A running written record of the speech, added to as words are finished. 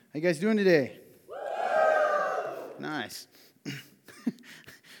How you guys doing today? Nice.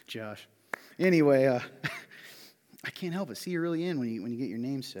 Josh. Anyway, I can't help it. See, you're really in when you get your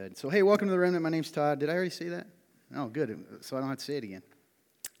name said. So, hey, welcome to the Remnant. My name's Todd. Did I already say that? Oh, good. So I don't have to say it again.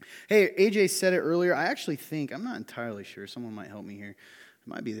 Hey, AJ said it earlier. I actually think, I'm not entirely sure. Someone might help me here. It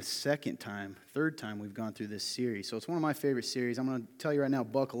might be the third time we've gone through this series. So it's one of my favorite series. I'm going to tell you right now,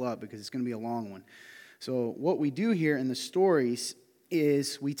 buckle up, because it's going to be a long one. So what we do here in the stories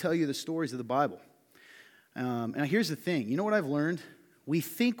is we tell you the stories of the Bible. And here's the thing. You know what I've learned? We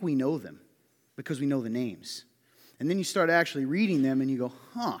think we know them because we know the names. And then you start actually reading them and you go,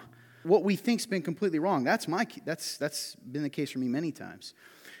 what we think's been completely wrong. That's been the case for me many times.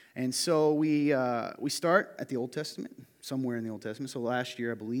 And so we start at the Old Testament, somewhere in the Old Testament. So last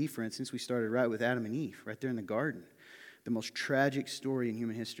year, I believe, for instance, we started right with Adam and Eve, right there in the garden. The most tragic story in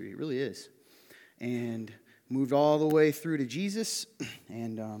human history. It really is. And moved all the way through to Jesus.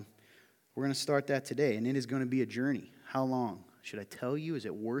 And we're going to start that today. And it is going to be a journey. How long? Should I tell you? Is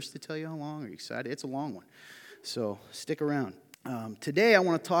it worse to tell you how long? Are you excited? It's a long one. So stick around. Today, I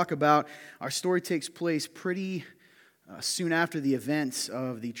want to talk about, our story takes place pretty soon after the events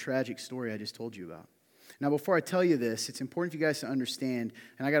of the tragic story I just told you about. Now, before I tell you this, it's important for you guys to understand,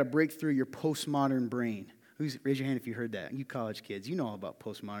 and I got to break through your postmodern brain. Raise your hand if you heard that. You college kids, you know all about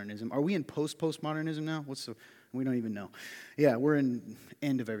postmodernism. Are we in postmodernism now? We don't even know. Yeah, we're in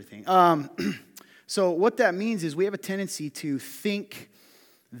end of everything. So what that means is we have a tendency to think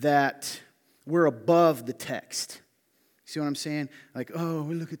that we're above the text. See what I'm saying? Like, oh,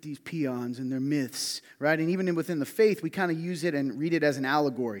 we look at these peons and their myths, right? And even within the faith, we kind of use it and read it as an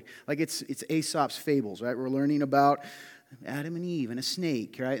allegory. Like it's Aesop's fables, right? We're learning about Adam and Eve and a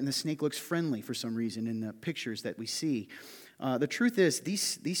snake, right? And the snake looks friendly for some reason in the pictures that we see. The truth is,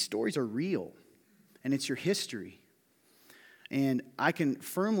 these stories are real, and it's your history. And I can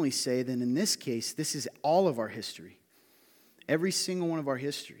firmly say that in this case, this is all of our history. Every single one of our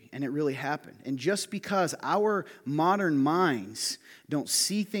history, and it really happened. And just because our modern minds don't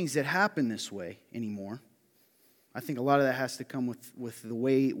see things that happen this way anymore, I think a lot of that has to come with the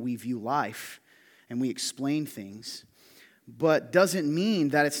way we view life and we explain things, but doesn't mean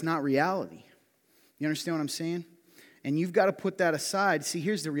that it's not reality. You understand what I'm saying? And you've got to put that aside. See,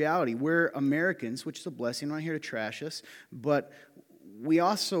 here's the reality. We're Americans, which is a blessing. I'm not here to trash us, but we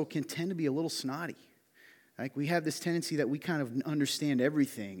also can tend to be a little snotty. Like we have this tendency that we kind of understand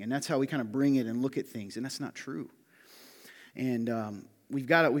everything, and that's how we kind of bring it and look at things, and that's not true. And we've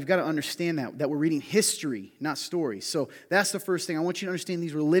got to understand that we're reading history, not stories. So that's the first thing. I want you to understand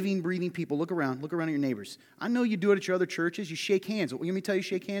these were living, breathing people. Look around at your neighbors. I know you do it at your other churches. You shake hands. Let me tell you,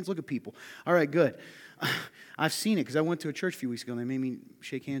 shake hands. Look at people. All right, good. I've seen it because I went to a church a few weeks ago, and they made me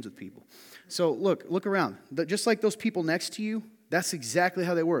shake hands with people. So look around. Just like those people next to you, that's exactly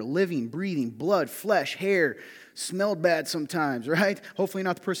how they were. Living, breathing, blood, flesh, hair, smelled bad sometimes, right? Hopefully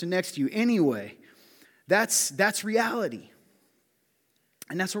not the person next to you. Anyway, that's reality.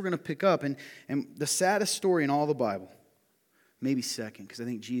 And that's what we're going to pick up. And the saddest story in all the Bible, maybe second, because I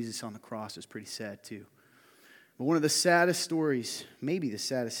think Jesus on the cross is pretty sad too. But one of the saddest stories, maybe the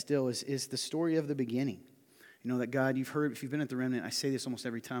saddest still, is the story of the beginning. You know, that God, you've heard, if you've been at the Remnant, I say this almost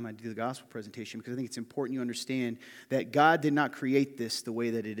every time I do the gospel presentation because I think it's important you understand that God did not create this the way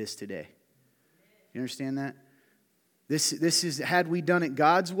that it is today. You understand that? This is, had we done it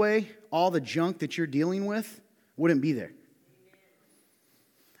God's way, all the junk that you're dealing with wouldn't be there.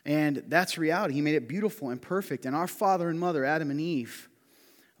 And that's reality. He made it beautiful and perfect. And our father and mother, Adam and Eve,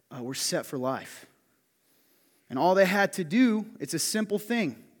 were set for life. And all they had to do, it's a simple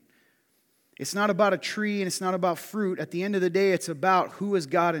thing. It's not about a tree and it's not about fruit. At the end of the day, it's about who is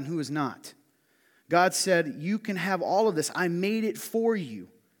God and who is not. God said, you can have all of this. I made it for you.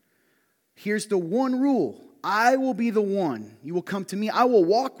 Here's the one rule. I will be the one. You will come to me. I will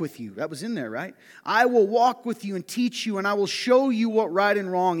walk with you. That was in there, right? I will walk with you and teach you, and I will show you what right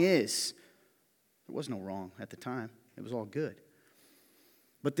and wrong is. There was no wrong at the time. It was all good.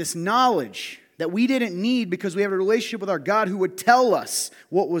 But this knowledge that we didn't need because we have a relationship with our God who would tell us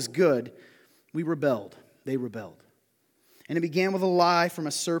what was good, we rebelled. They rebelled. And it began with a lie from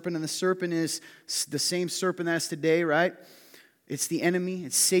a serpent, and the serpent is the same serpent as today, right? It's the enemy.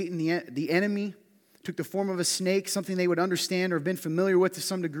 It's Satan, the enemy. Took the form of a snake, something they would understand or have been familiar with to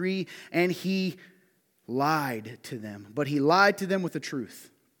some degree, and he lied to them. But he lied to them with the truth.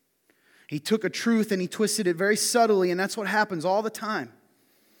 He took a truth and he twisted it very subtly, and that's what happens all the time.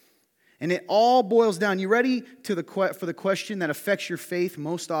 And it all boils down. You ready for the question that affects your faith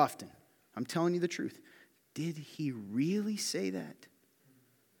most often? I'm telling you the truth. Did he really say that?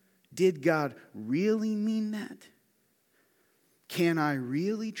 Did God really mean that? Can I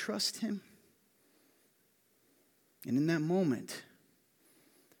really trust him? And in that moment,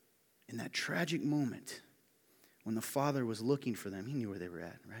 in that tragic moment, when the father was looking for them, he knew where they were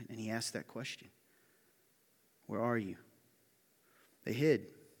at, right? And he asked that question. Where are you? They hid. It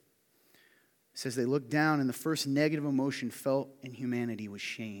says they looked down, and the first negative emotion felt in humanity was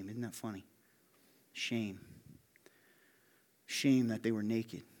shame. Isn't that funny? Shame. Shame that they were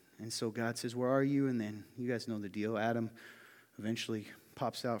naked. And so God says, where are you? And then you guys know the deal. Adam eventually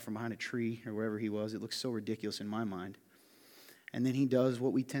pops out from behind a tree or wherever he was. It looks so ridiculous in my mind. And then he does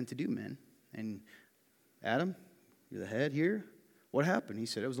what we tend to do, men. And Adam, you're the head here. What happened? He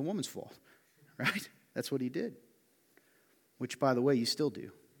said it was the woman's fault, right? That's what he did. Which, by the way, you still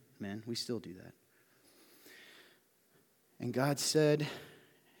do, men. We still do that. And God said,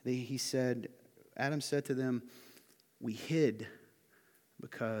 Adam said to them, we hid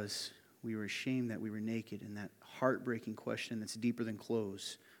because we were ashamed that we were naked. And that heartbreaking question that's deeper than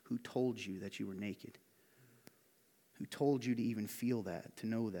clothes, who told you that you were naked? Who told you to even feel that, to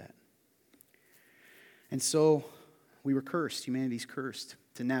know that? And so we were cursed. Humanity's cursed.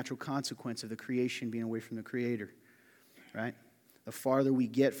 It's a natural consequence of the creation being away from the Creator, right? The farther we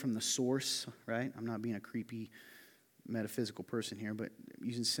get from the source, right? I'm not being a creepy metaphysical person here, but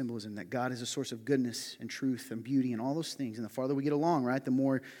using symbolism that God is a source of goodness and truth and beauty and all those things. And the farther we get along, right, the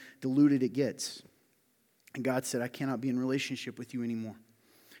more diluted it gets. And God said, I cannot be in relationship with you anymore.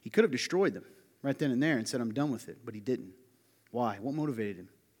 He could have destroyed them right then and there and said, I'm done with it, but he didn't. Why? What motivated him?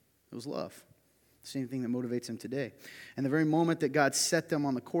 It was love. The same thing that motivates him today. And the very moment that God set them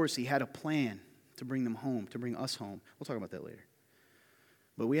on the course, he had a plan to bring them home, to bring us home. We'll talk about that later.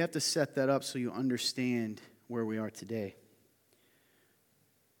 But we have to set that up so you understand where we are today.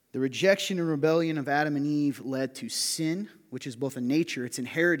 The rejection and rebellion of Adam and Eve led to sin, which is both a nature, it's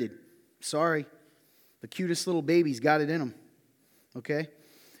inherited. Sorry. The cutest little baby's got it in them. Okay?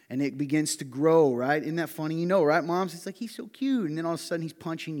 And it begins to grow, right? Isn't that funny? You know, right, moms? It's like, he's so cute. And then all of a sudden he's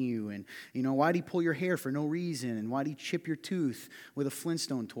punching you. And, you know, why'd he pull your hair for no reason? And why'd he chip your tooth with a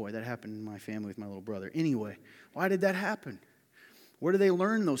Flintstone toy? That happened in my family with my little brother. Anyway, why did that happen? Where do they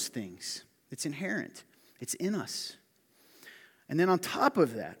learn those things? It's inherent. It's in us. And then on top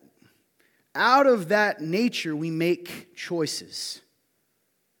of that, out of that nature, we make choices,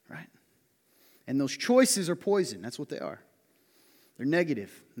 right? And those choices are poison. That's what they are. They're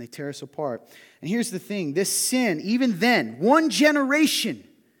negative, and they tear us apart. And here's the thing. This sin, even then, one generation,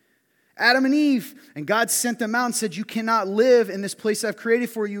 Adam and Eve, and God sent them out and said, you cannot live in this place I've created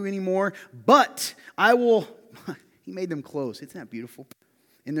for you anymore, but I will... He made them clothes. Isn't that beautiful?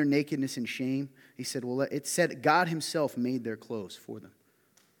 In their nakedness and shame, he said, well, it said God himself made their clothes for them.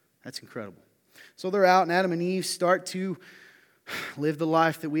 That's incredible. So they're out, and Adam and Eve start to live the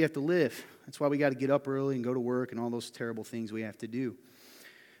life that we have to live. That's why we got to get up early and go to work and all those terrible things we have to do.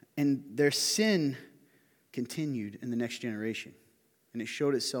 And their sin continued in the next generation. And it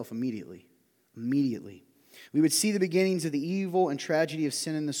showed itself immediately. Immediately. We would see the beginnings of the evil and tragedy of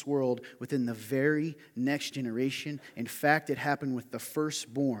sin in this world within the very next generation. In fact, it happened with the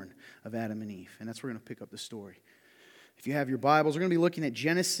firstborn of Adam and Eve. And that's where we're going to pick up the story. If you have your Bibles, we're going to be looking at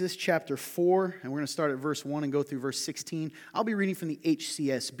Genesis chapter 4. And we're going to start at verse 1 and go through verse 16. I'll be reading from the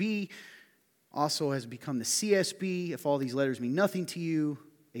HCSB. Also has become the CSB. If all these letters mean nothing to you,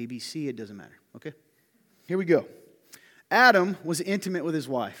 ABC, it doesn't matter. Okay? Here we go. Adam was intimate with his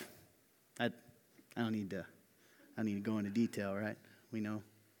wife. I don't need to go into detail, right? We know.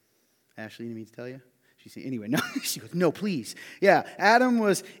 Ashley, you need me to tell you? She said, anyway, no. She goes, no, please. Yeah, Adam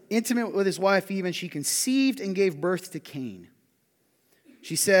was intimate with his wife Eve, and she conceived and gave birth to Cain.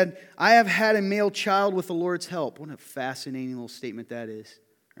 She said, I have had a male child with the Lord's help. What a fascinating little statement that is,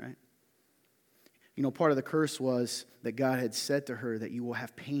 right? You know, part of the curse was that God had said to her that you will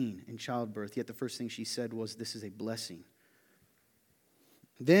have pain in childbirth. Yet the first thing she said was, this is a blessing.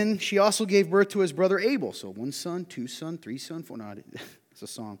 Then she also gave birth to his brother Abel. So 1 son, 2 son, 3 son, 4. No, it's a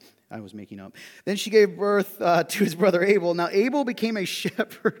song I was making up. Then she gave birth to his brother Abel. Now Abel became a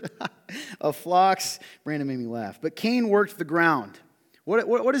shepherd of flocks. Brandon made me laugh. But Cain worked the ground.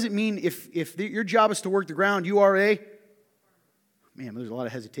 What does it mean if your job is to work the ground, you are a... Man, there's a lot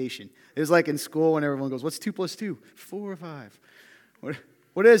of hesitation. It's like in school when everyone goes, what's 2 plus 2? 4 or 5.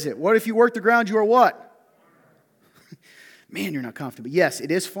 What is it? What if you work the ground, you are what? Man, you're not confident. But yes,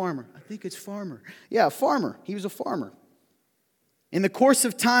 it is farmer. I think it's farmer. Yeah, farmer. He was a farmer. In the course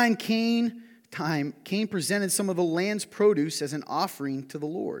of time, Cain presented some of the land's produce as an offering to the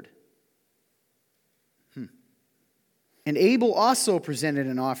Lord. And Abel also presented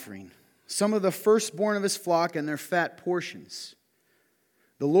an offering, some of the firstborn of his flock and their fat portions.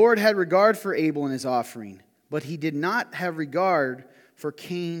 The Lord had regard for Abel and his offering, but he did not have regard for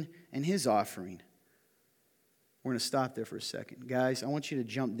Cain and his offering. We're going to stop there for a second. Guys, I want you to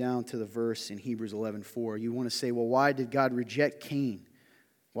jump down to the verse in Hebrews 11:4. You want to say, well, why did God reject Cain?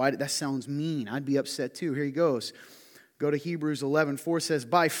 That sounds mean. I'd be upset too. Here he goes. Go to Hebrews 11:4. It says,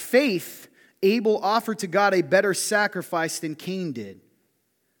 by faith, Abel offered to God a better sacrifice than Cain did.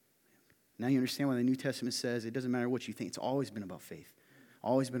 Now you understand why the New Testament says it doesn't matter what you think. It's always been about faith.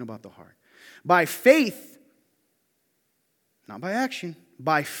 Always been about the heart. By faith, not by action,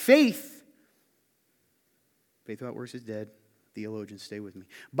 by faith, faith without works is dead. Theologians, stay with me.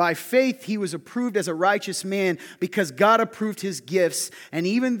 By faith, he was approved as a righteous man because God approved his gifts. And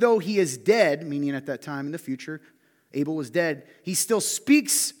even though he is dead, meaning at that time in the future, Abel was dead, he still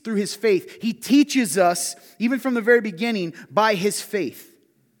speaks through his faith. He teaches us, even from the very beginning, by his faith.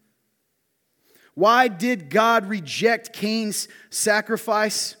 Why did God reject Cain's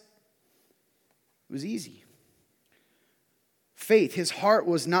sacrifice? It was easy. Faith, his heart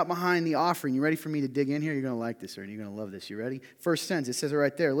was not behind the offering. You ready for me to dig in here? You're going to like this, or you're going to love this. You ready? First sentence, it says it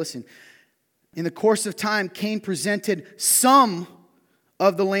right there. Listen. In the course of time, Cain presented some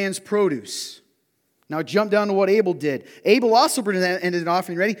of the land's produce. Now jump down to what Abel did. Abel also presented an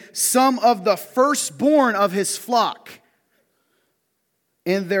offering, ready? Some of the firstborn of his flock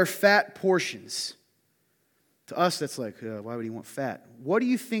and their fat portions. To us, that's like, why would he want fat? What do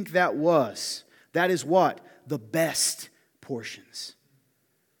you think that was? That is what? The best portions.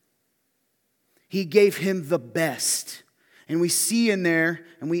 He gave him the best. And we see in there,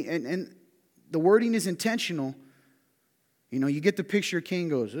 and the wording is intentional. You know, you get the picture, Cain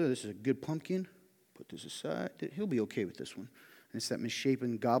goes, oh, this is a good pumpkin. Put this aside. He'll be okay with this one. And it's that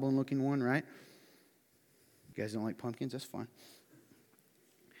misshapen, goblin-looking one, right? You guys don't like pumpkins? That's fine.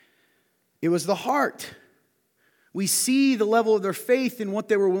 It was the heart. We see the level of their faith in what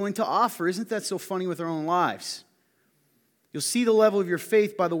they were willing to offer. Isn't that so funny with our own lives? You'll see the level of your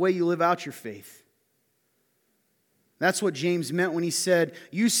faith by the way you live out your faith. That's what James meant when he said,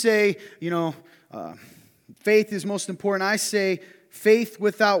 you say, faith is most important. I say, faith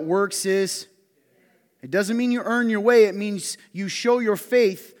without works is. It doesn't mean you earn your way. It means you show your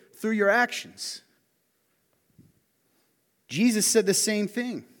faith through your actions. Jesus said the same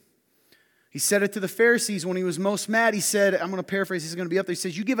thing. He said it to the Pharisees when he was most mad. He said, I'm going to paraphrase, this is going to be up there. He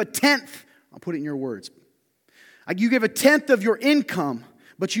says, you give a tenth. I'll put it in your words. You give a tenth of your income,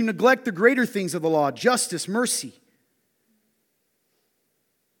 but you neglect the greater things of the law, justice, mercy.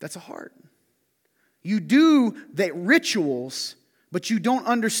 That's a heart. You do the rituals, but you don't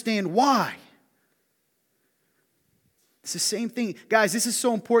understand why. It's the same thing. Guys, this is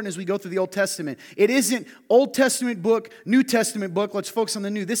so important as we go through the Old Testament. It isn't Old Testament book, New Testament book. Let's focus on the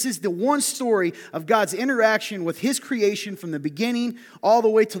new. This is the one story of God's interaction with his creation from the beginning all the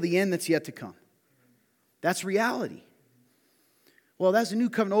way to the end that's yet to come. That's reality. Well, that's the new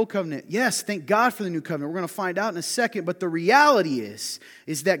covenant, old covenant. Yes, thank God for the new covenant. We're going to find out in a second. But the reality is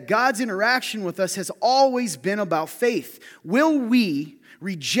that God's interaction with us has always been about faith. Will we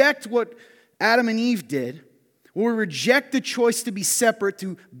reject what Adam and Eve did? Will we reject the choice to be separate,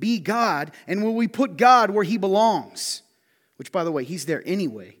 to be God? And will we put God where he belongs? Which, by the way, he's there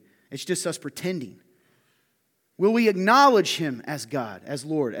anyway. It's just us pretending. Will we acknowledge him as God, as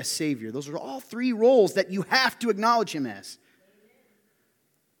Lord, as Savior? Those are all three roles that you have to acknowledge him as.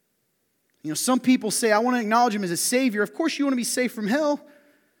 Some people say, I want to acknowledge him as a Savior. Of course you want to be safe from hell.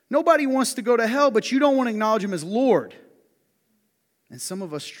 Nobody wants to go to hell, but you don't want to acknowledge him as Lord. And some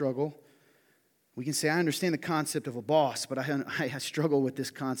of us struggle. We can say, I understand the concept of a boss, but I struggle with this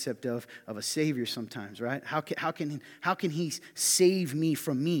concept of a Savior sometimes, right? How can he save me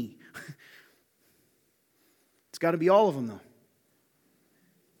from me? It's got to be all of them, though.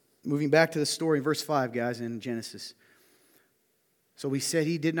 Moving back to the story, verse 5, guys, in Genesis. So we said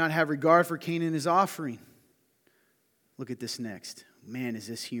he did not have regard for Cain and his offering. Look at this next. Man, is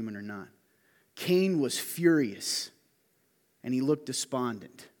this human or not? Cain was furious, and he looked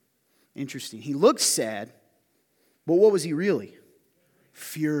despondent. Interesting. He looked sad, but what was he really?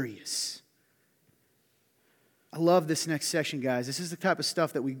 Furious. I love this next section, guys. This is the type of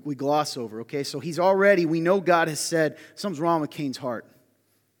stuff that we gloss over, okay? So we know God has said something's wrong with Cain's heart.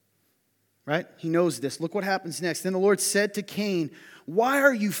 Right? He knows this. Look what happens next. Then the Lord said to Cain, why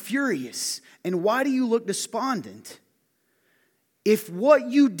are you furious? And why do you look despondent? If what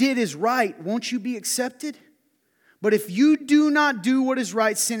you did is right, won't you be accepted? But if you do not do what is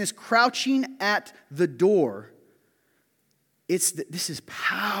right, sin is crouching at the door. This is a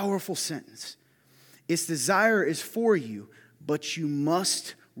powerful sentence. Its desire is for you, but you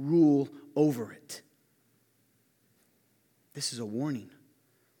must rule over it. This is a warning.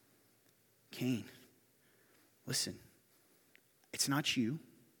 Cain, listen, it's not you.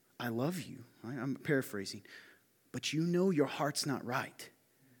 I love you. Right? I'm paraphrasing. But you know your heart's not right.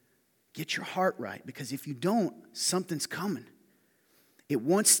 Get your heart right, because if you don't, something's coming. It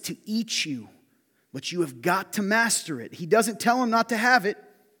wants to eat you, but you have got to master it. He doesn't tell him not to have it.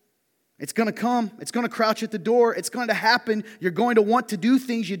 It's going to come. It's going to crouch at the door. It's going to happen. You're going to want to do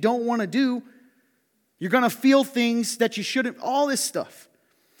things you don't want to do. You're going to feel things that you shouldn't, all this stuff.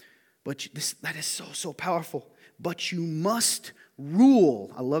 But that is so, so powerful. But you must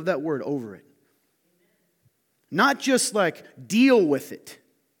rule, I love that word, over it. Not just like deal with it.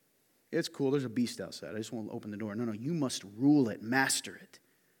 It's cool, there's a beast outside. I just want to open the door. No, you must rule it, master it.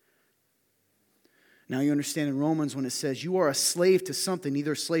 Now you understand in Romans when it says you are a slave to something,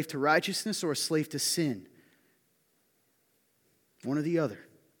 either a slave to righteousness or a slave to sin. One or the other.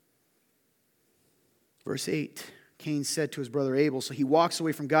 Verse 8, Cain said to his brother Abel, so he walks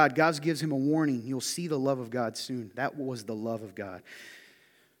away from God. God gives him a warning. You'll see the love of God soon. That was the love of God.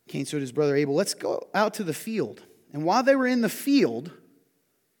 Cain said to his brother Abel, let's go out to the field. And while they were in the field,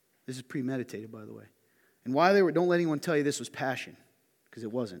 this is premeditated, by the way. And while they were, don't let anyone tell you this was passion, because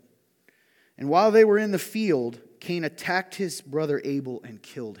it wasn't. And while they were in the field, Cain attacked his brother Abel and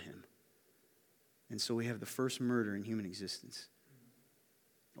killed him. And so we have the first murder in human existence.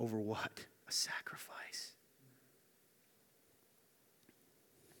 Over what? A sacrifice.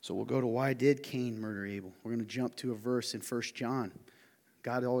 So we'll go to why did Cain murder Abel? We're going to jump to a verse in 1 John.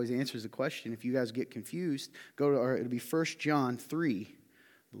 God always answers the question. If you guys get confused, it'll be 1 John 3,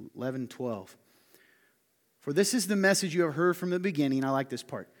 11, 12. For this is the message you have heard from the beginning. I like this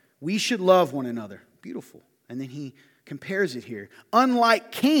part. We should love one another. Beautiful. And then he compares it here.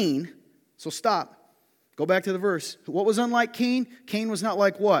 Unlike Cain, so stop. Go back to the verse. What was unlike Cain? Cain was not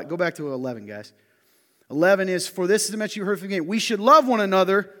like what? Go back to 11, guys. 11 is, for this is the message you heard from the beginning. We should love one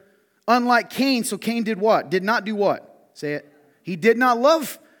another unlike Cain. So Cain did what? Did not do what? Say it. He did not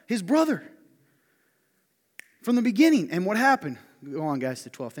love his brother from the beginning. And what happened? Go on, guys, to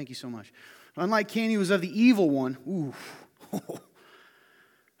 12. Thank you so much. Unlike Cain, he was of the evil one. Ooh.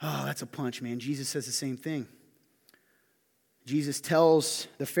 Oh, that's a punch, man. Jesus says the same thing. Jesus tells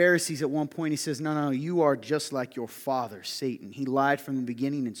the Pharisees at one point, he says, no, you are just like your father, Satan. He lied from the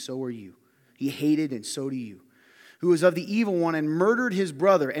beginning, and so are you. He hated, and so do you. Who was of the evil one and murdered his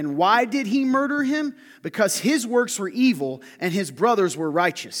brother. And why did he murder him? Because his works were evil and his brothers were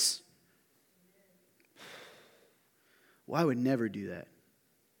righteous. Well, I would never do that.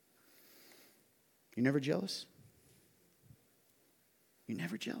 You're never jealous? You're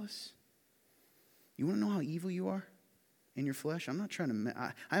never jealous? You want to know how evil you are in your flesh? I'm not trying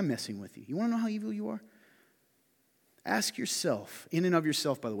to, I'm messing with you. You want to know how evil you are? Ask yourself, in and of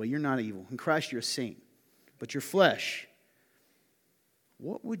yourself, by the way, you're not evil. In Christ, you're a saint. But your flesh,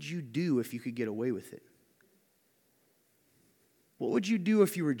 what would you do if you could get away with it? What would you do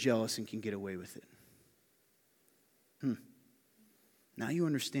if you were jealous and can get away with it? Now you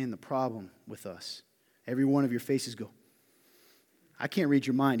understand the problem with us. Every one of your faces go, I can't read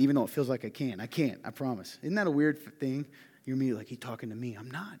your mind, even though it feels like I can. I can't, I promise. Isn't that a weird thing? You're immediately like, he's talking to me. I'm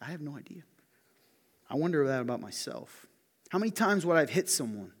not. I have no idea. I wonder that about myself. How many times would I have hit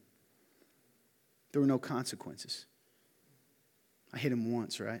someone? There were no consequences. I hit him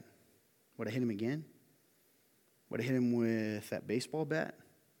once, right? Would I hit him again? Would I hit him with that baseball bat?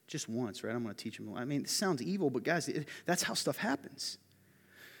 Just once, right? I'm going to teach him. I mean, it sounds evil, but guys, that's how stuff happens.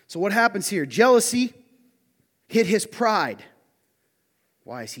 So what happens here? Jealousy hit his pride.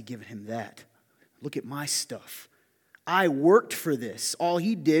 Why is he giving him that? Look at my stuff. I worked for this. All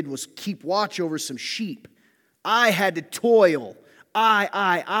he did was keep watch over some sheep. I had to toil.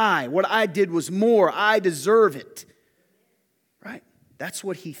 I. What I did was more. I deserve it. Right? That's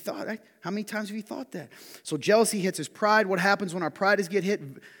what he thought. Right? How many times have you thought that? So jealousy hits his pride. What happens when our pride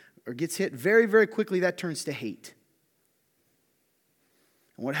gets hit? Very, very quickly, that turns to hate.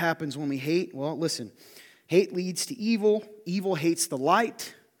 And what happens when we hate? Well, listen. Hate leads to evil. Evil hates the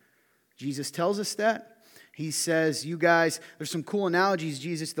light. Jesus tells us that. He says, you guys, there's some cool analogies,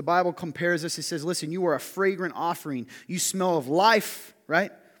 Jesus. The Bible compares us. It says, listen, you are a fragrant offering. You smell of life,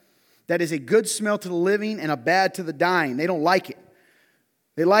 right? That is a good smell to the living and a bad to the dying. They don't like it.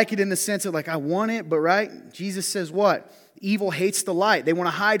 They like it in the sense of like, I want it, but right? Jesus says what? Evil hates the light. They want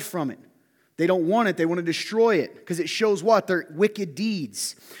to hide from it. They don't want it. They want to destroy it because it shows what? Their wicked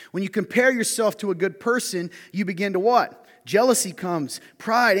deeds. When you compare yourself to a good person, you begin to what? Jealousy comes,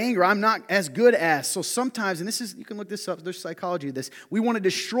 pride, anger, I'm not as good as. So sometimes, and this is, you can look this up, there's psychology of this, we want to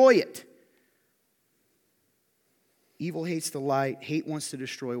destroy it. Evil hates the light, hate wants to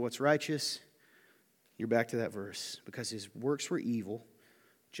destroy what's righteous. You're back to that verse. Because his works were evil,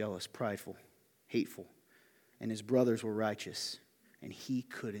 jealous, prideful, hateful. and his brothers were righteous. And he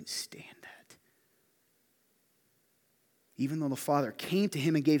couldn't stand that. Even though the father came to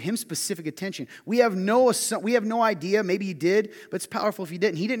him and gave him specific attention. We have no idea. Maybe he did, but it's powerful if he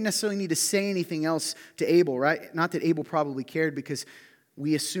didn't. He didn't necessarily need to say anything else to Abel, right? Not that Abel probably cared, because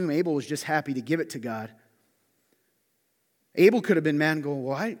we assume Abel was just happy to give it to God. Abel could have been mad and go,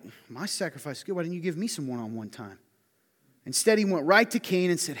 well, my sacrifice is good. Why didn't you give me some one-on-one time? Instead, he went right to Cain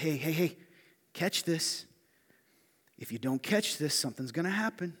and said, hey, catch this. If you don't catch this, something's going to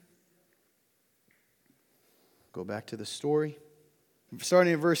happen. Go back to the story.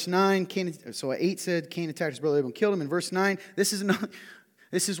 Starting in verse 9, 8 said Cain attacked his brother Abel and killed him. In verse 9, this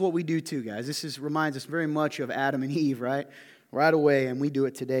is what we do too, guys. This reminds us very much of Adam and Eve, right? Right away, and we do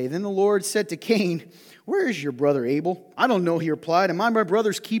it today. Then the Lord said to Cain, where is your brother Abel? I don't know, he replied. Am I my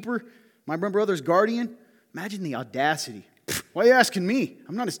brother's keeper? My brother's guardian? Imagine the audacity. Why are you asking me?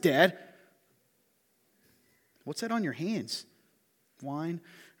 I'm not his dad. What's that on your hands? Wine,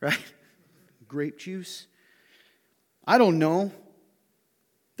 right? Grape juice? I don't know.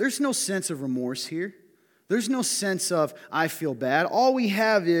 There's no sense of remorse here. There's no sense of, I feel bad. All we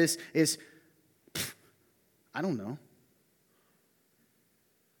have is I don't know.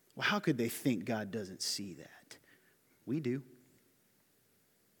 Well, how could they think God doesn't see that? We do.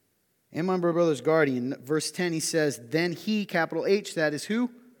 And my brother's guardian, verse 10, he says, then he, capital H, that is who?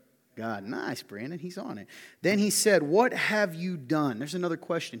 God. Nice, Brandon. He's on it. Then he said, what have you done? There's another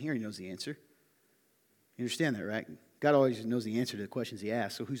question here. He knows the answer. You understand that, right? God always knows the answer to the questions he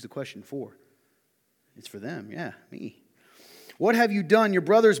asks. So who's the question for? It's for them. Yeah, me. What have you done? Your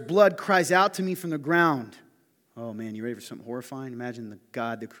brother's blood cries out to me from the ground. Oh, man, you ready for something horrifying? Imagine the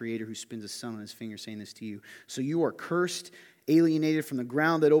God, the Creator, who spins a sun on his finger saying this to you. So you are cursed, alienated from the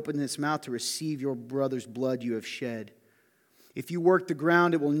ground that opened its mouth to receive your brother's blood you have shed. If you work the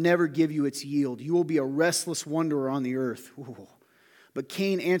ground, it will never give you its yield. You will be a restless wanderer on the earth. Ooh. But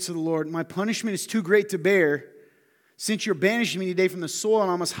Cain answered the Lord, my punishment is too great to bear. Since you're banishing me today from the soil, and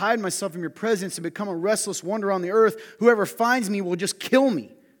I must hide myself from your presence and become a restless wanderer on the earth, whoever finds me will just kill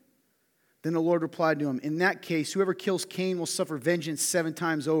me. Then the Lord replied to him, in that case, whoever kills Cain will suffer vengeance 7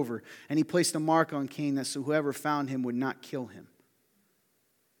 times over. And he placed a mark on Cain that so whoever found him would not kill him.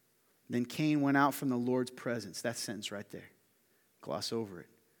 Then Cain went out from the Lord's presence. That sentence right there. Gloss over it.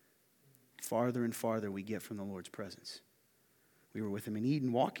 Farther and farther we get from the Lord's presence. We were with him in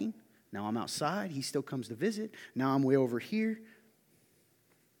Eden walking. Now I'm outside. He still comes to visit. Now I'm way over here.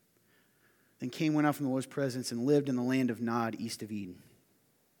 Then Cain went out from the Lord's presence and lived in the land of Nod, east of Eden.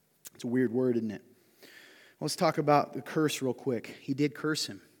 It's a weird word, isn't it? Let's talk about the curse real quick. He did curse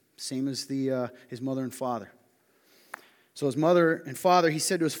him, same as his mother and father. So his mother and father, he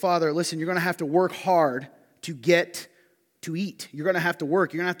said to his father, listen, you're going to have to work hard to get to eat. You're going to have to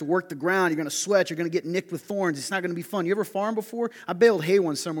work. You're going to have to work the ground. You're going to sweat. You're going to get nicked with thorns. It's not going to be fun. You ever farm before? I baled hay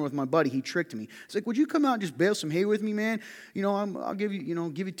one summer with my buddy. He tricked me. He's like, would you come out and just bale some hay with me, man? You know, I'll give you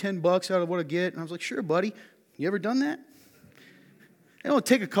 $10 out of what I get. And I was like, sure, buddy. You ever done that? It'll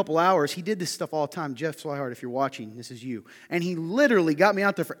take a couple hours. He did this stuff all the time. Jeff Swihart, if you're watching, this is you. And he literally got me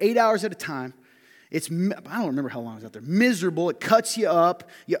out there for 8 hours at a time. I don't remember how long I was out there. Miserable. It cuts you up.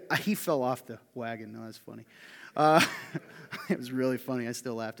 He fell off the wagon. No, that's funny. It was really funny. I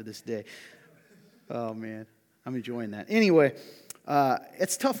still laugh to this day. Oh, man. I'm enjoying that. Anyway,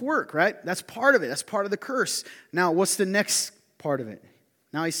 it's tough work, right? That's part of it. That's part of the curse. Now, what's the next part of it?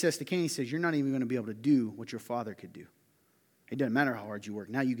 Now he says to Cain, he says, you're not even going to be able to do what your father could do. It doesn't matter how hard you work.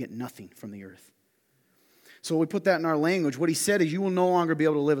 Now you get nothing from the earth. So we put that in our language. What he said is you will no longer be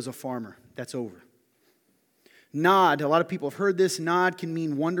able to live as a farmer. That's over. Nod, a lot of people have heard this. Nod can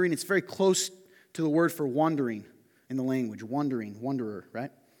mean wandering. It's very close to the word for wandering in the language. Wandering, wanderer,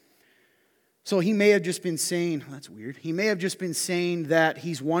 right? So he may have just been saying, that's weird. He may have just been saying that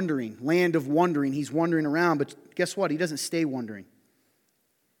he's wandering, land of wandering. He's wandering around, but guess what? He doesn't stay wandering.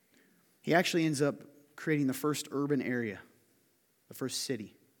 He actually ends up creating the first urban area, the first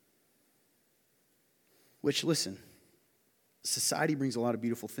city. Which, listen, society brings a lot of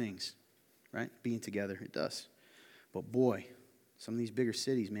beautiful things, right? Being together, it does. But boy, some of these bigger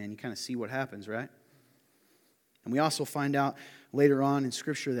cities, man, you kind of see what happens, right? And we also find out later on in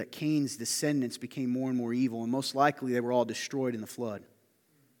Scripture that Cain's descendants became more and more evil, and most likely they were all destroyed in the flood.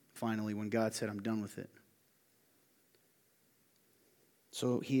 Finally, when God said, I'm done with it.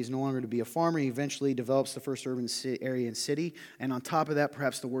 So he is no longer to be a farmer. He eventually develops the first urban area and city. And on top of that,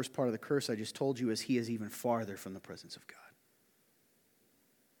 perhaps the worst part of the curse I just told you is he is even farther from the presence of God.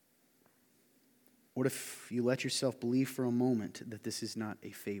 What if you let yourself believe for a moment that this is not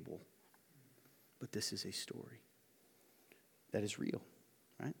a fable, but this is a story that is real,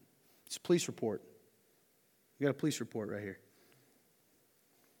 right? It's a police report. We got a police report right here.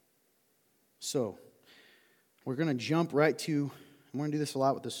 So, we're going to jump right to, I'm going to do this a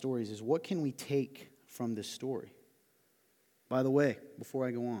lot with the stories, is what can we take from this story? By the way, before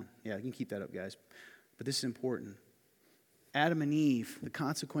I go on, yeah, you can keep that up, guys, but this is important. Adam and Eve, the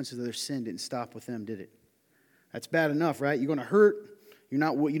consequences of their sin didn't stop with them, did it? That's bad enough, right? You're going to hurt. You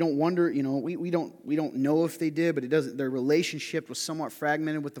don't wonder, we don't know if they did, but it doesn't. Their relationship was somewhat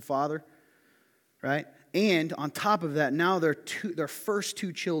fragmented with the father, right? And on top of that, now their first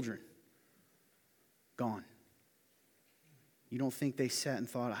two children gone. You don't think they sat and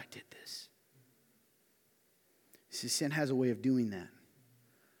thought, I did this? See, sin has a way of doing that.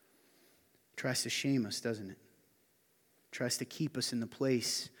 It tries to shame us, doesn't it? It tries to keep us in the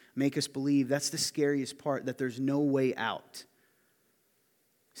place, make us believe. That's the scariest part, that there's no way out.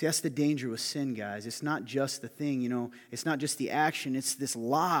 See, that's the danger with sin, guys. It's not just the thing, it's not just the action. It's this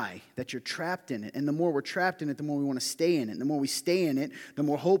lie that you're trapped in it. And the more we're trapped in it, the more we want to stay in it. And the more we stay in it, the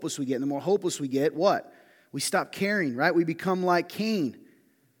more hopeless we get. And the more hopeless we get, what? We stop caring, right? We become like Cain.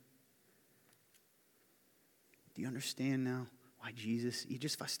 Do you understand now why Jesus,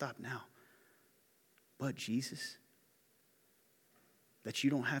 if I stop now, but Jesus, that you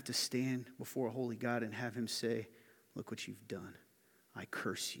don't have to stand before a holy God and have him say, look what you've done. I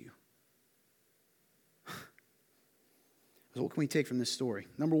curse you. So what can we take from this story?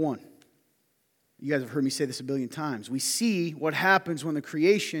 Number one, you guys have heard me say this a billion times. We see what happens when the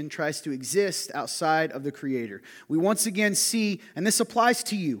creation tries to exist outside of the Creator. We once again see, and this applies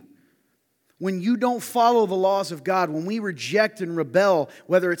to you, when you don't follow the laws of God, when we reject and rebel,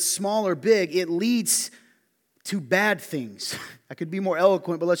 whether it's small or big, it leads to bad things. I could be more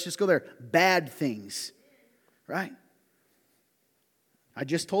eloquent, but let's just go there. Bad things, right? I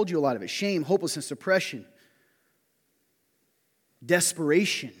just told you a lot of it. Shame, hopelessness, depression,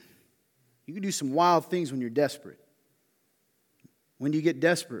 desperation. You can do some wild things when you're desperate. When do you get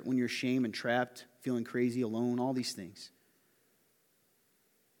desperate? When you're ashamed and trapped, feeling crazy, alone, all these things.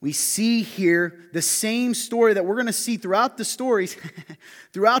 We see here the same story that we're going to see throughout the stories,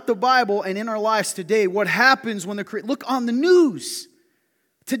 throughout the Bible and in our lives today. What happens when look on the news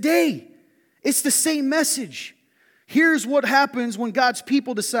today. It's the same message. Here's what happens when God's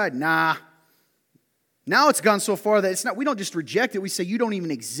people decide, nah. Now it's gone so far that it's not. We don't just reject it. We say, you don't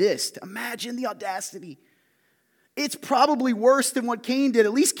even exist. Imagine the audacity. It's probably worse than what Cain did.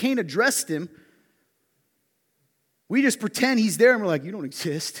 At least Cain addressed him. We just pretend he's there and we're like, you don't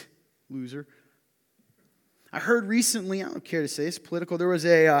exist, loser. I heard recently, I don't care to say, it's political. There was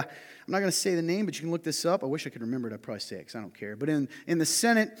I'm not going to say the name, but you can look this up. I wish I could remember it. I'd probably say it because I don't care. But in the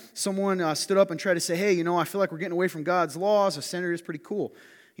Senate, someone stood up and tried to say, hey, I feel like we're getting away from God's laws. A senator is pretty cool.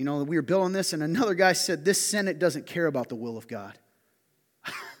 We were built on this. And another guy said, this Senate doesn't care about the will of God.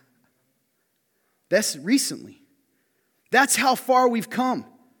 That's recently. That's how far we've come.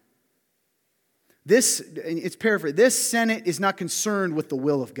 It's paraphrased. This Senate is not concerned with the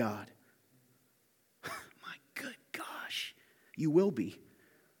will of God. My good gosh. You will be.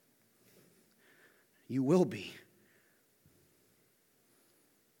 You will be.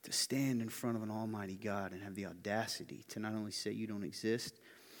 To stand in front of an almighty God and have the audacity to not only say you don't exist,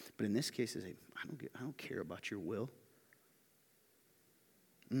 but in this case, to say, I don't care about your will.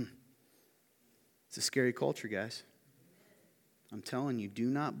 It's a scary culture, guys. I'm telling you, do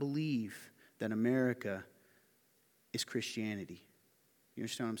not believe that America is Christianity. You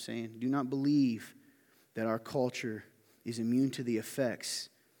understand what I'm saying? Do not believe that our culture is immune to the effects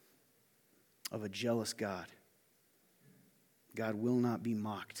of a jealous God. God will not be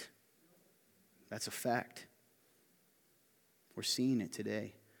mocked. That's a fact. We're seeing it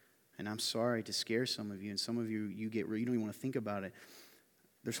today. And I'm sorry to scare some of you, and some of you, you don't even want to think about it.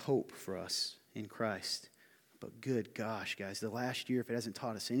 There's hope for us in Christ. But good gosh, guys, the last year, if it hasn't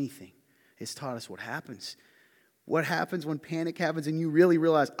taught us anything, it's taught us what happens. What happens when panic happens and you really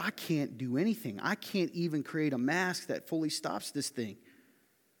realize, I can't do anything. I can't even create a mask that fully stops this thing.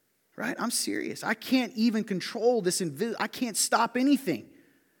 Right? I'm serious. I can't even control this. I can't stop anything.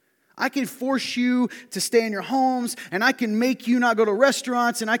 I can force you to stay in your homes, and I can make you not go to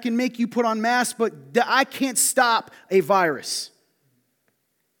restaurants, and I can make you put on masks, but I can't stop a virus.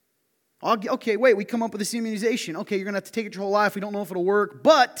 Okay, wait, we come up with this immunization. Okay, you're going to have to take it your whole life. We don't know if it'll work,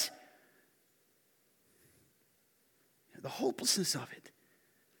 but the hopelessness of it.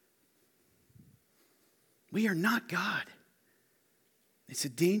 We are not God. It's a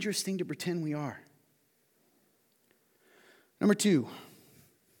dangerous thing to pretend we are. Number 2,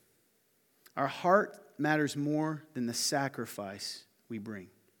 our heart matters more than the sacrifice we bring.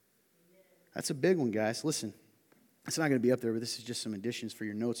 That's a big one, guys. Listen, It's not going to be up there, but this is just some additions for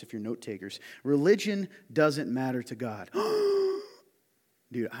your notes if you're note takers. Religion doesn't matter to God.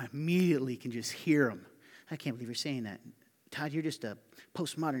 Dude, I immediately can just hear them. I can't believe you're saying that. Todd, you're just a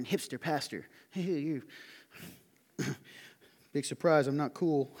postmodern hipster pastor. Hey, big surprise, I'm not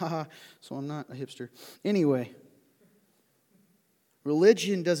cool. Haha, so I'm not a hipster. Anyway,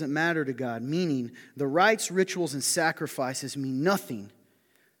 religion doesn't matter to God, meaning the rites, rituals, and sacrifices mean nothing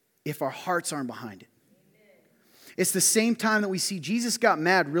if our hearts aren't behind it. It's the same time that we see Jesus got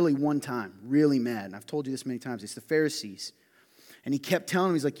mad really one time, really mad. And I've told you this many times. It's the Pharisees. And he kept telling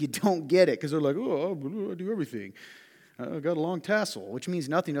them, he's like, you don't get it. Because they're like, oh, I do everything. I got a long tassel, which means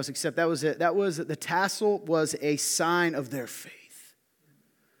nothing else except that was it. The tassel was a sign of their faith.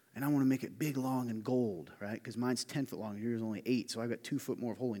 And I want to make it big, long, and gold, right? Because mine's 10 foot long and yours is only 8, so I've got 2 foot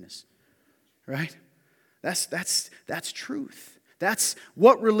more of holiness, right? That's truth. That's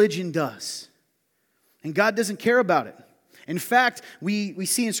what religion does. And God doesn't care about it. In fact, we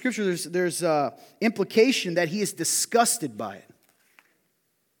see in Scripture there's implication that He is disgusted by it.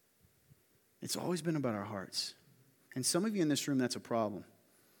 It's always been about our hearts. And some of you in this room, that's a problem.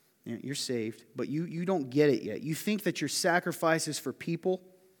 You're saved, but you don't get it yet. You think that your sacrifices for people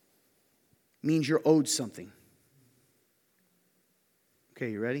means you're owed something. Okay,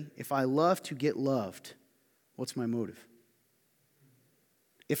 you ready? If I love to get loved, what's my motive?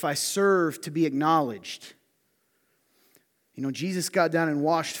 If I serve to be acknowledged. You know, Jesus got down and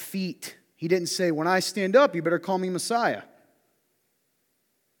washed feet. He didn't say, when I stand up, you better call me Messiah.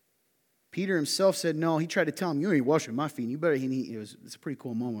 Peter himself said, no, he tried to tell him, you ain't washing my feet. You better, it's a pretty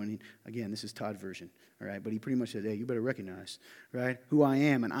cool moment. Again, this is Todd version, all right? But he pretty much said, hey, you better recognize, right, who I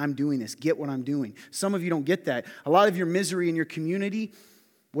am, and I'm doing this. Get what I'm doing. Some of you don't get that. A lot of your misery in your community,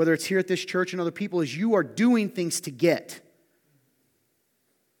 whether it's here at this church and other people, is you are doing things to get.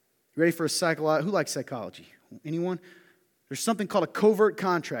 You ready for a psychology? Who likes psychology? Anyone? There's something called a covert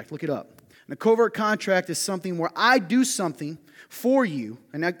contract. Look it up. And a covert contract is something where I do something for you.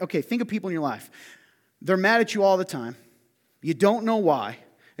 And think of people in your life. They're mad at you all the time. You don't know why.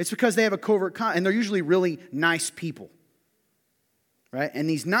 It's because they have a covert contract. And they're usually really nice people. Right? And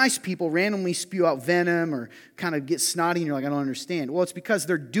these nice people randomly spew out venom or kind of get snotty and you're like, I don't understand. Well, it's because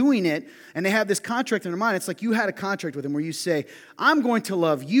they're doing it and they have this contract in their mind. It's like you had a contract with them where you say, I'm going to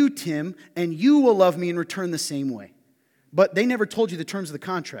love you, Tim, and you will love me in return the same way. But they never told you the terms of the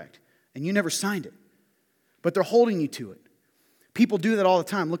contract and you never signed it. But they're holding you to it. People do that all the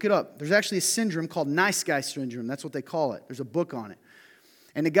time. Look it up. There's actually a syndrome called nice guy syndrome. That's what they call it. There's a book on it.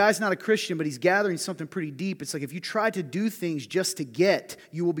 And the guy's not a Christian, but he's gathering something pretty deep. It's like if you try to do things just to get,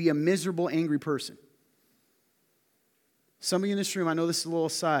 you will be a miserable, angry person. Some of you in this room, I know this is a little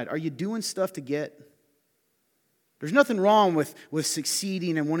aside. Are you doing stuff to get? There's nothing wrong with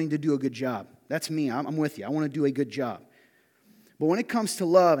succeeding and wanting to do a good job. That's me. I'm with you. I want to do a good job. But when it comes to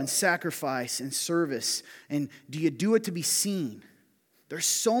love and sacrifice and service, and do you do it to be seen? There's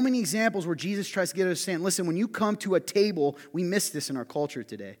so many examples where Jesus tries to get us to understand, listen, when you come to a table, we miss this in our culture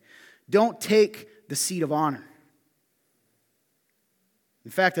today. Don't take the seat of honor.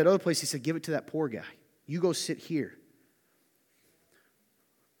 In fact, that other place he said, give it to that poor guy. You go sit here.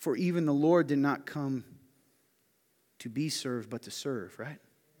 For even the Lord did not come to be served, but to serve, right?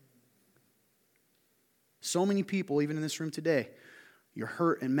 So many people, even in this room today, you're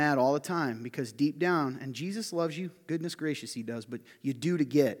hurt and mad all the time because deep down, and Jesus loves you, goodness gracious, He does, but you do to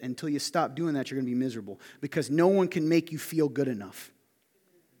get. Until you stop doing that, you're going to be miserable because no one can make you feel good enough.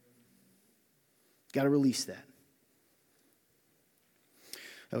 Got to release that.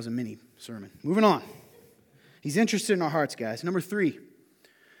 That was a mini sermon. Moving on. He's interested in our hearts, guys. Number 3.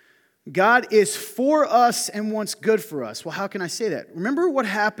 God is for us and wants good for us. Well, how can I say that? Remember what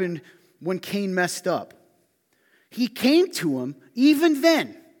happened when Cain messed up? He came to him even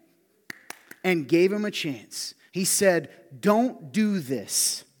then and gave him a chance. He said, don't do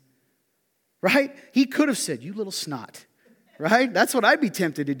this. Right? He could have said, you little snot. Right? That's what I'd be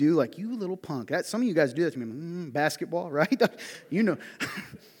tempted to do, like, you little punk. Some of you guys do that to me. Basketball, right? You know.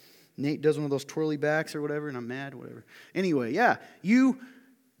 Nate does one of those twirly backs or whatever, and I'm mad, whatever. Anyway, yeah.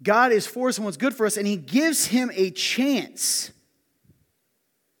 God is for us and what's good for us, and He gives him a chance.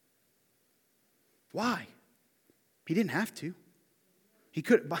 Why? He didn't have to. He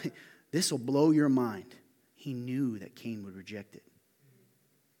could. This will blow your mind. He knew that Cain would reject it.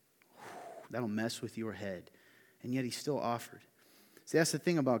 That'll mess with your head. And yet He still offered. See, that's the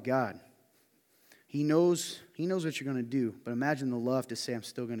thing about God. He knows what you're going to do. But imagine the love to say, I'm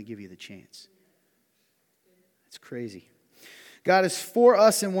still going to give you the chance. It's crazy. God is for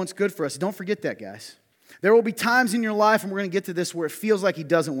us and wants good for us. Don't forget that, guys. There will be times in your life, and we're going to get to this, where it feels like He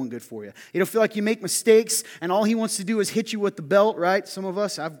doesn't want good for you. It'll feel like you make mistakes, and all He wants to do is hit you with the belt, right? Some of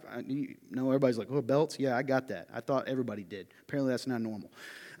us, everybody's like, oh, belts? Yeah, I got that. I thought everybody did. Apparently that's not normal.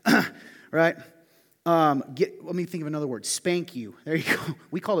 Right? Let me think of another word. Spank you. There you go.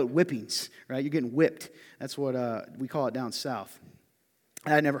 We call it whippings, right? You're getting whipped. That's what we call it down south.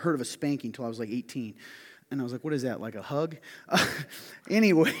 I had never heard of a spanking until I was like 18. And I was like, what is that, like a hug?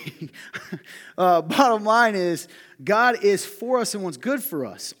 Anyway, bottom line is, God is for us and wants good for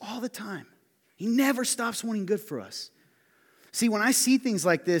us all the time. He never stops wanting good for us. See, when I see things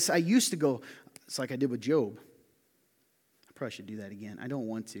like this, I used to go, it's like I did with Job. I probably should do that again. I don't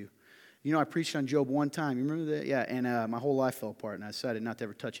want to. You know, I preached on Job one time. You remember that? Yeah, and my whole life fell apart, and I decided not to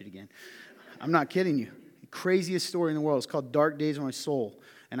ever touch it again. I'm not kidding you. The craziest story in the world. It's called Dark Days of My Soul.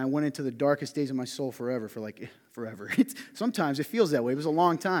 And I went into the darkest days of my soul forever, forever. Sometimes it feels that way. It was a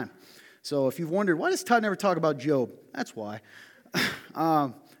long time. So if you've wondered, why does Todd never talk about Job? That's why.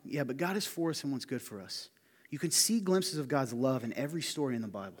 Yeah, but God is for us and wants good for us. You can see glimpses of God's love in every story in the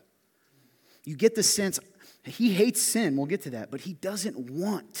Bible. You get the sense, He hates sin. We'll get to that. But He doesn't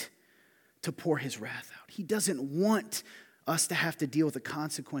want to pour His wrath out. He doesn't want us to have to deal with the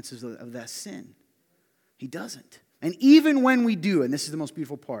consequences of that sin. He doesn't. And even when we do, and this is the most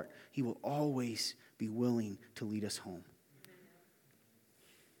beautiful part, He will always be willing to lead us home.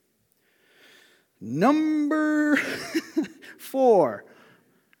 Number 4.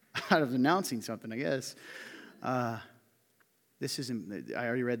 Out of announcing something, I guess. This isn't, I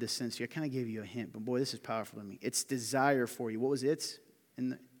already read this sentence here. I kind of gave you a hint, but boy, this is powerful to me. It's desire for you. What was it?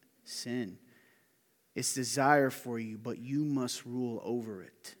 Sin. It's desire for you, but you must rule over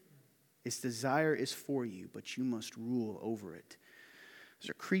it. Its desire is for you, but you must rule over it. There's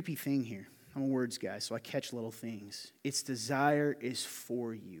a creepy thing here. I'm a words guy, so I catch little things. Its desire is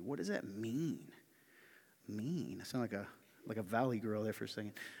for you. What does that mean? I sound like a valley girl there for a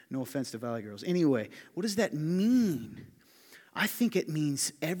second. No offense to valley girls. Anyway, what does that mean? I think it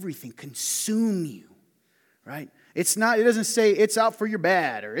means everything. Consume you, right? It doesn't say it's out for your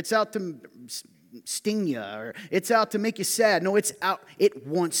bad, or it's out to sting you, or it's out to make you sad. No, it's out. It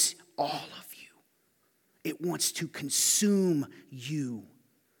wants all of you. It wants to consume you.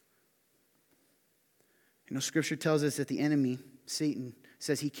 You know, Scripture tells us that the enemy, Satan,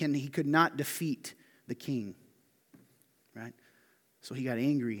 says he could not defeat the king, right? So he got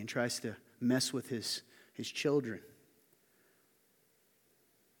angry and tries to mess with his children.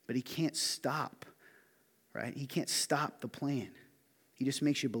 But he can't stop, right? He can't stop the plan. He just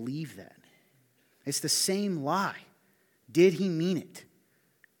makes you believe that. It's the same lie. Did he mean it?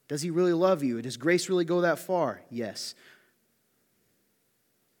 Does he really love you? Does grace really go that far? Yes.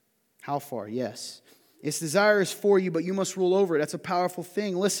 How far? Yes. Its desire is for you, but you must rule over it. That's a powerful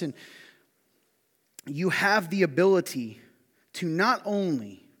thing. Listen, you have the ability to not